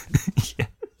absurd. Yeah.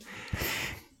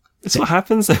 That's what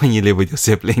happens though when you live with your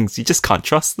siblings. You just can't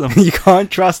trust them. You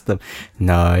can't trust them.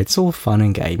 No, it's all fun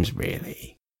and games,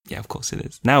 really. Yeah, of course it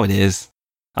is. Now it is.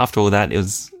 After all that,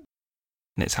 it's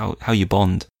how you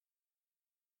bond.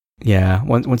 Yeah,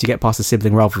 once you get past the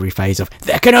sibling rivalry phase of,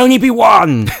 there can only be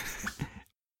one!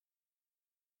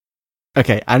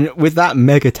 Okay, and with that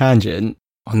mega tangent...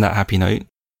 On that happy note,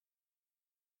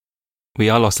 we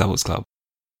are Lost Levels Club.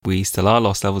 We still are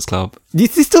Lost Levels Club.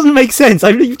 This doesn't make sense.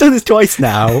 You've done this twice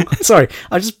now. Sorry,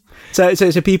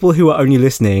 So people who are only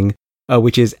listening,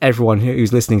 which is everyone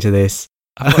who's listening to this...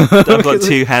 I've got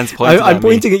two hands pointed at me. I'm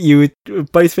pointing at you with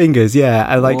both fingers,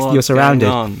 yeah, and What's you're surrounded.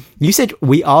 going on? You said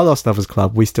we are Lost Levels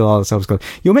Club, we still are Lost Levels Club.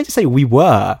 You were meant to say we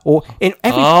were, or in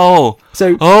every... we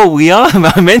are?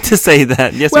 I meant to say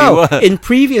that. Yes, we were. In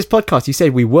previous podcasts you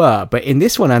said we were, but in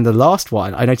this one and the last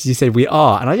one, I noticed you said we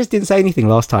are, and I just didn't say anything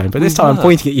last time, but this time I'm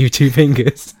pointing at you two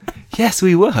fingers. Yes,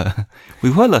 we were.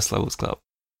 We were Lost Levels Club.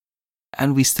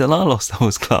 And we still are Lost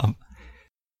Levels Club.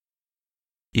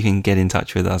 You can get in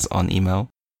touch with us on email.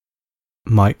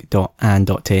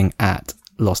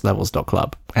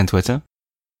 mike.and.ting@lostlevels.club. And Twitter.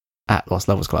 at Lost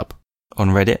Levels Club. On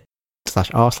Reddit.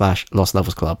 /r/Lost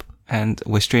Levels Club. And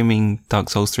we're streaming Dark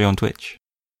Souls 3 on Twitch.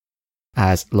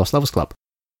 As Lost Levels Club.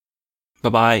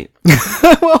 Bye-bye.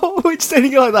 Well, we're just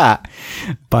anything like that.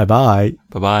 Bye-bye.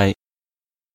 Bye-bye.